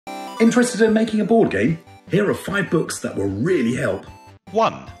Interested in making a board game? Here are 5 books that will really help.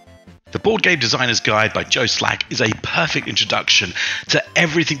 1. The Board Game Designer's Guide by Joe Slack is a perfect introduction to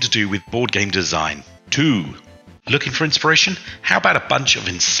everything to do with board game design. 2. Looking for inspiration? How about a bunch of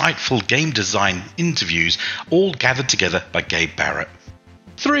insightful game design interviews all gathered together by Gabe Barrett?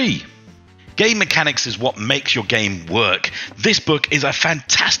 3. Game mechanics is what makes your game work. This book is a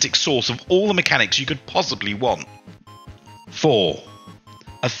fantastic source of all the mechanics you could possibly want. 4.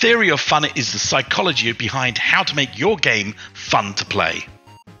 A Theory of Fun is the psychology behind how to make your game fun to play.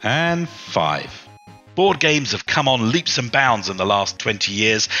 And 5. Board games have come on leaps and bounds in the last 20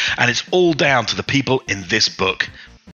 years, and it's all down to the people in this book.